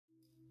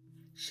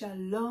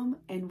Shalom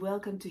and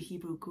welcome to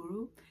Hebrew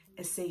Guru,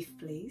 a safe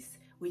place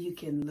where you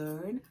can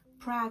learn,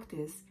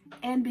 practice,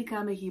 and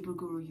become a Hebrew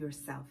Guru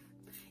yourself.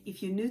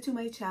 If you're new to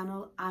my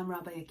channel, I'm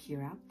Rabbi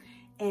Yakira,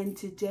 and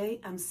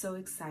today I'm so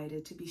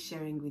excited to be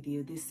sharing with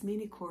you this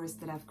mini course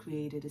that I've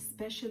created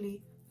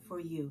especially for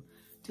you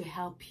to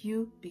help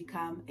you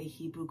become a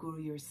Hebrew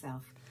Guru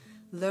yourself.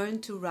 Learn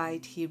to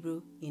write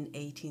Hebrew in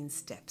 18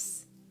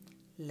 steps.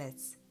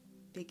 Let's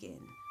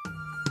begin.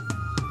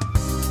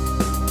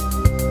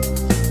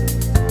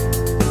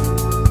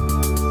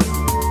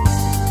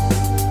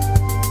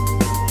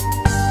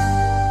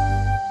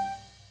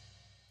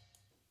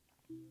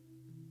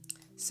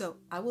 So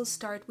I will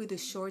start with a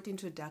short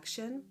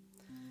introduction.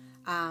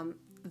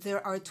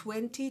 There are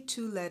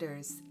 22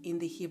 letters in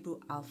the Hebrew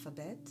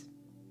alphabet.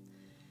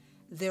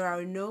 There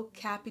are no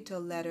capital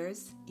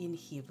letters in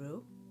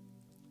Hebrew.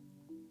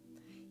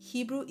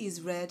 Hebrew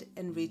is read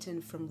and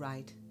written from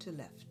right to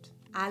left.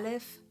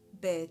 Aleph,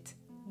 Bet,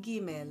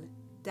 Gimel,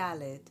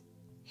 Dalet,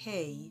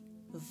 Hey,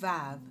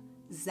 Vav,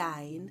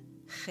 Zayin,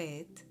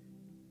 Chet,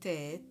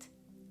 Tet,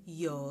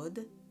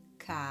 Yod,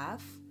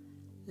 Kaf,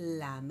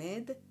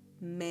 Lamed,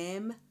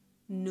 Mem,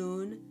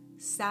 Nun,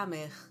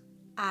 Samech,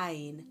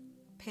 Ayin,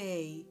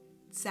 Pei,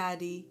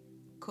 Tzadi,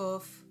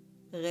 Kof,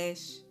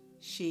 Resh,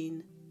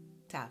 Shin,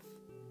 Taf.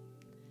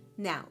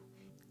 Now,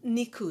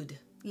 Nikud.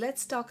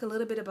 Let's talk a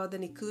little bit about the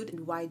Nikud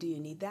and why do you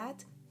need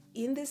that.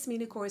 In this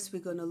mini course,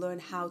 we're going to learn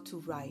how to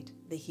write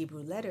the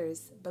Hebrew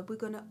letters, but we're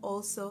going to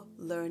also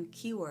learn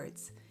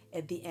keywords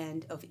at the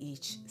end of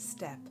each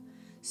step.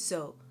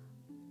 So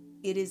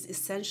it is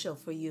essential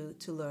for you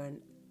to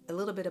learn a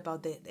little bit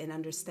about and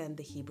understand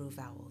the Hebrew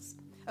vowels.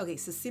 Okay,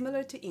 so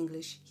similar to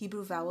English,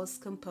 Hebrew vowels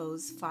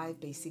compose 5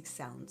 basic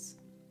sounds.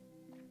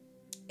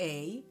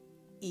 A,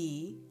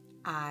 E,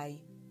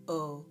 I,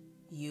 O,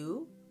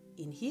 U.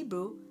 In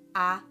Hebrew,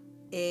 A,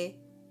 E,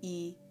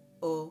 I,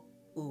 O,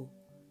 U.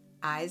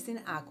 A is in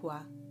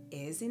aqua,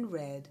 E is in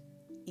red,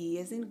 E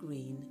is in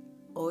green,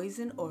 O is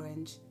in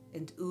orange,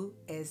 and U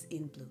is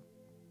in blue.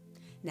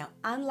 Now,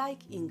 unlike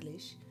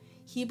English,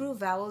 Hebrew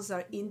vowels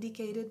are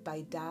indicated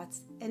by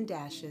dots and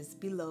dashes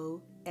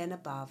below and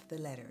above the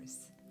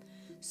letters.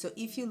 So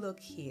if you look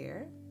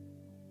here,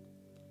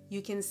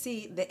 you can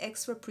see the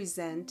X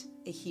represent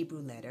a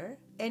Hebrew letter,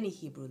 any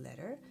Hebrew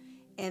letter,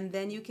 and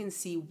then you can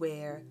see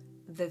where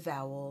the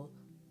vowel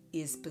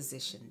is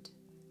positioned.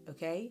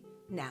 Okay?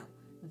 Now,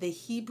 the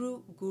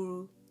Hebrew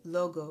Guru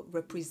logo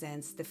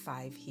represents the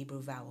 5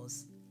 Hebrew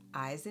vowels.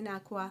 A is in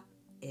aqua,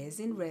 E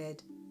is in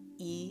red,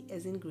 E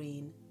is in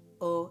green,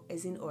 O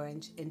as in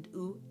orange, and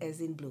U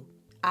as in blue.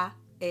 A,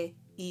 E,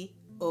 I,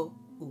 O,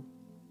 U.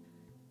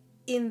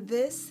 In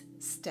this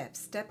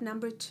step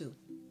number 2,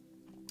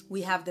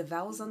 we have the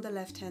vowels on the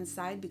left-hand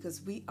side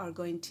because we are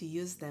going to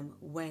use them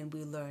when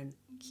we learn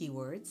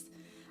keywords.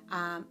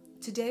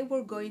 Today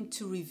we're going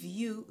to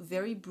review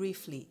very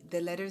briefly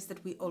the letters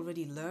that we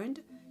already learned,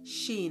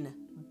 Shin,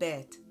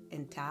 Bet,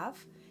 and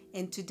Tav.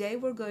 And today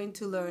we're going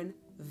to learn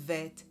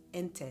Vet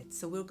and Tet.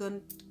 So we're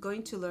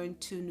going to learn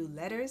 2 new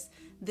letters.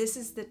 This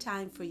is the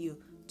time for you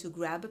to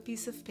grab a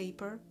piece of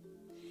paper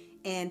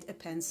and a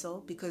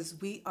pencil because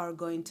we are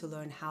going to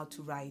learn how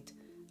to write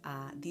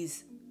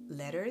these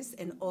letters,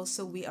 and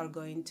also we are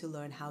going to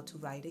learn how to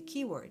write a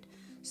keyword.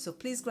 So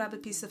please grab a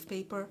piece of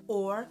paper,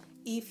 or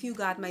if you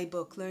got my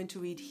book, Learn to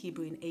Read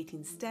Hebrew in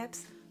 18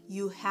 Steps,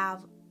 you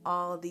have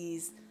all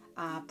these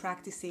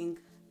practicing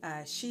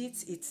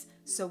sheets.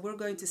 So we're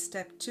going to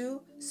step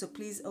 2. So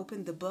please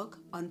open the book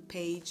on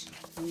page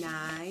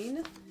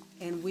 9,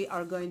 and we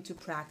are going to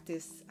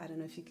practice, I don't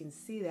know if you can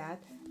see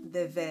that,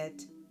 the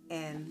Vet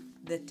and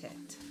the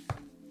Tet.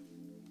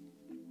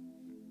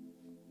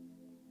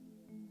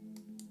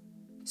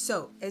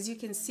 So as you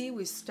can see,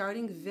 we're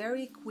starting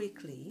very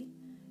quickly.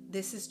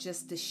 This is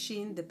just the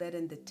Shin, the Bet,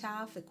 and the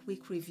Tav, a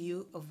quick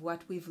review of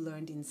what we've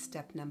learned in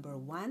step number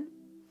 1.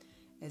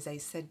 As I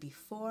said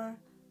before,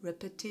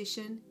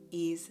 repetition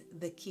is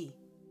the key.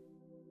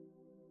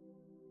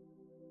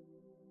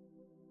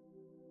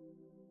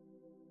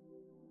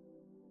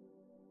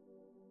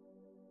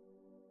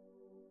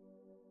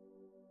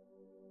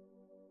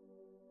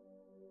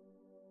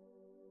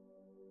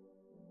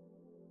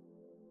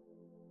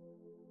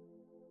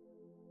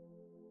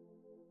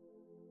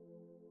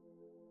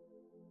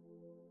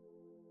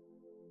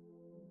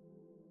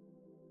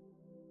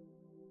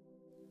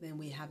 Then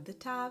we have the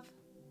Tav.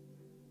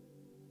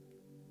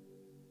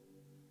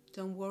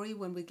 Don't worry,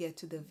 when we get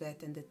to the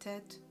Vet and the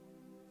Tet,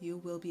 you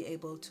will be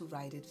able to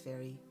write it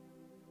very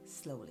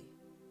slowly.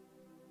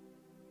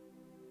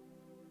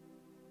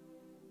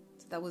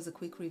 So that was a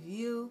quick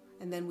review,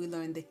 and then we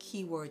learned the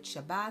keyword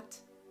Shabbat.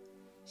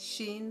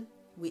 Shin,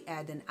 we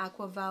add an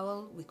aqua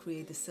vowel, we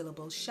create the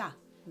syllable Sha.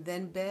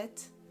 Then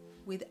Bet,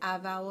 with a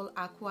vowel,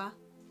 aqua,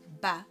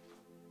 Ba.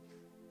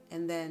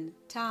 And then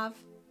Tav,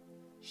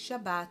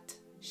 Shabbat.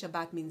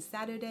 Shabbat means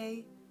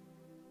Saturday,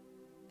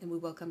 and we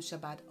welcome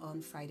Shabbat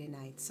on Friday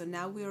night. So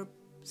now we're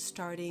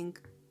starting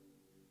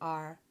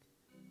our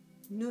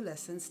new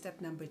lesson, step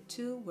number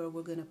 2, where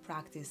we're going to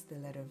practice the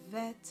letter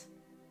Vet.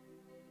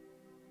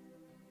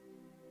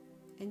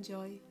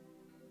 Enjoy.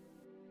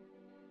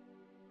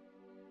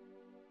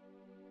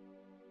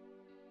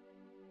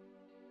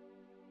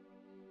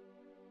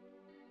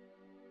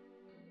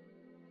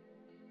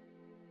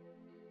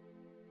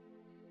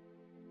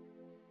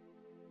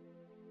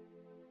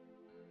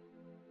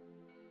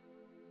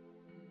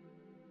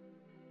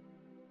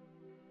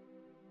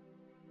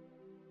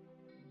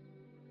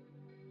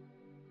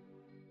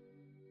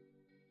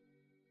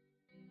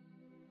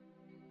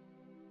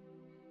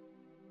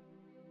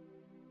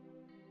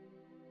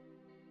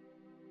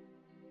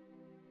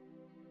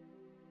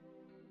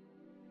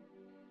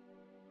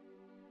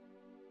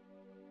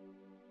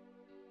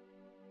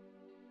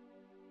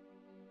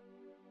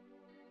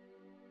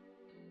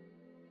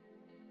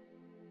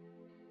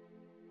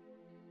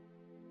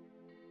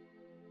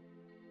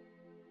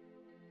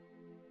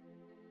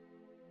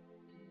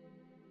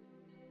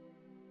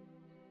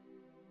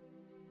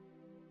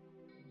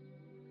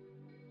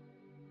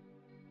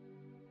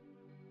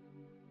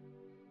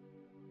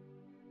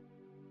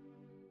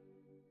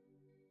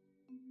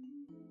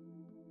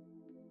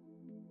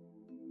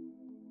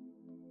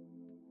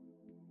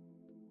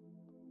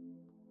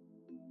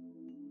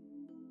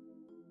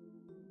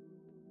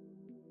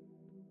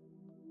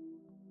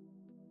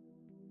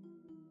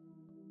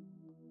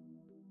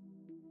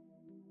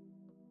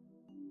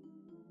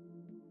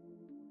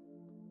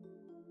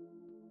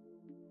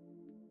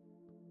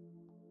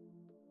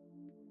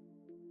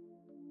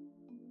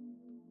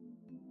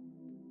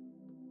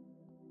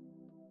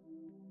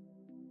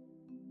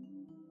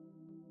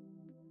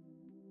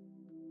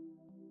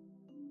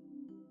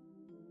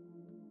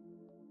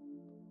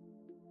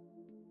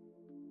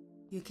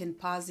 You can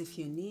pause if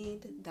you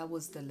need. That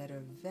was the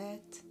letter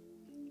vet.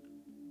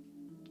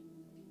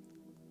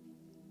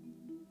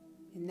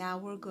 And now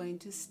we're going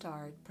to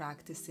start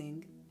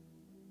practicing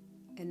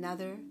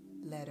another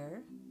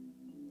letter,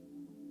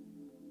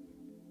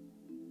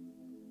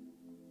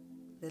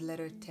 the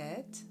letter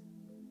tet.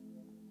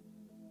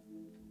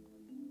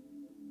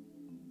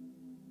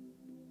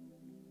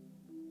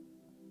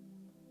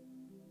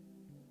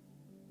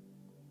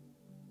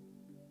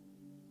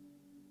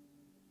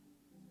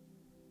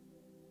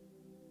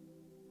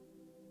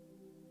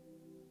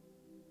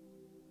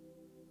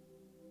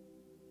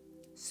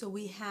 So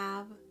we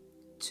have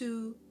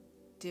two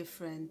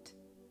different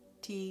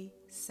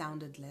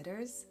T-sounded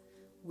letters.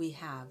 We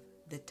have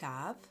the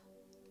tav,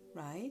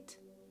 right?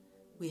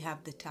 We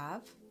have the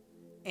tav,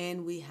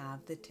 and we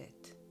have the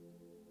tet.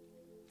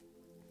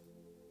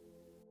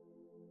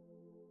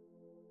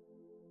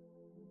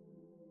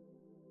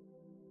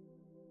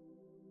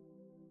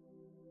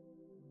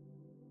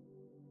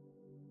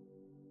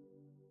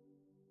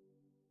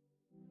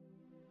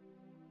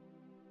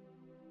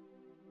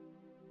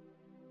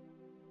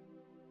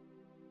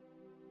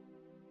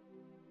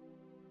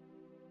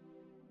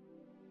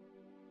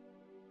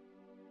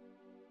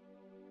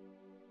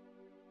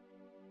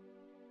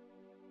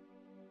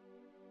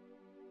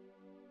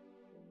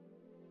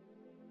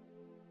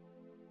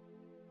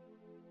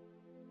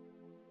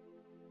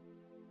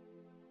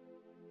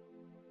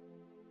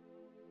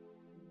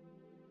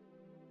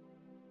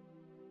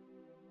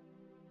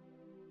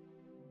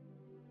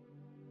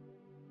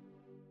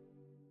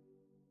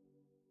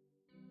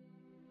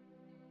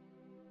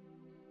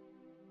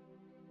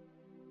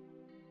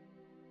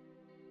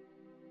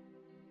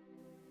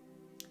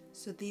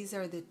 So these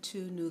are the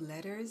two new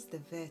letters, the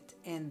vet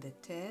and the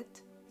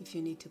tet. If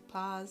you need to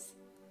pause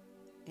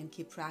and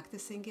keep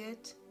practicing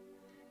it.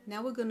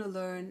 Now we're going to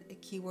learn a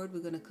keyword.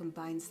 We're going to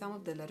combine some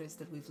of the letters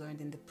that we've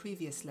learned in the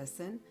previous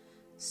lesson.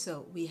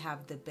 So we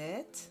have the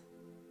bet,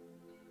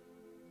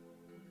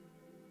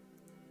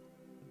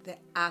 the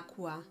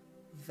aqua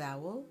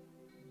vowel,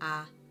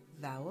 a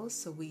vowel.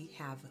 So we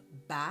have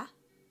ba,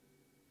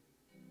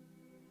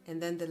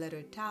 and then the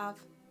letter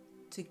tav,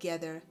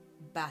 together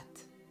bat.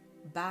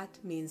 Bat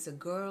means a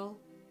girl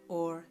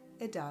or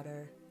a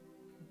daughter.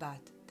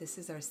 Bat. This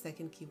is our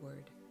second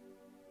keyword.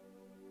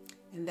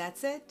 And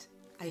that's it.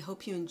 I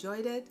hope you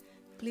enjoyed it.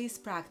 Please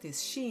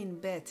practice shin,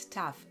 bet,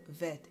 taf,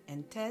 vet,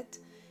 and tet.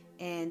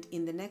 And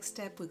in the next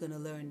step, we're going to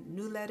learn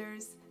new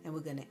letters and we're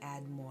going to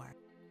add more.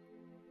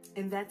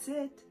 And that's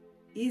it.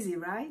 Easy,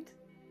 right?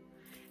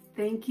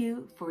 Thank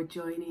you for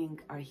joining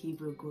our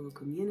Hebrew Guru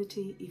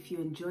community. If you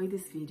enjoyed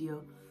this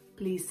video,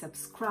 please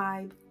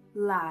subscribe,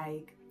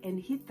 like, and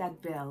hit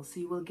that bell so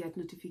you will get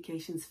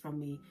notifications from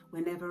me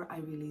whenever I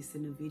release a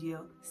new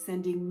video.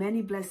 Sending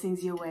many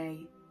blessings your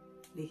way.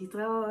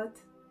 להתראות.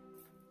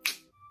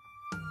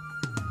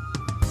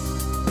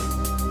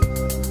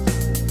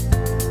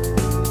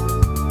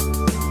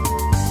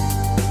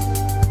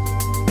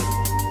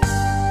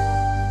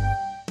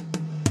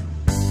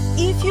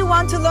 If you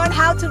want to learn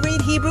how to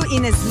read Hebrew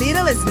in as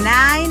little as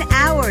 9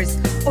 hours,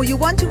 or you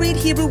want to read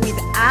Hebrew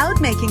without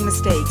making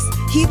mistakes,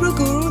 Hebrew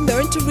Guru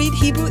Learn to Read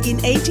Hebrew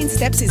in 18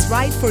 Steps is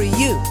right for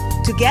you.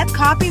 To get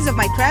copies of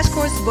my crash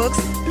course books,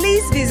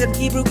 please visit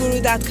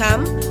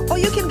HebrewGuru.com, or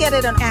you can get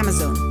it on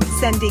Amazon.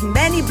 Sending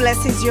many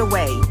blessings your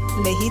way.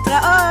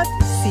 Lehitraot.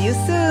 See you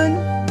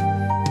soon.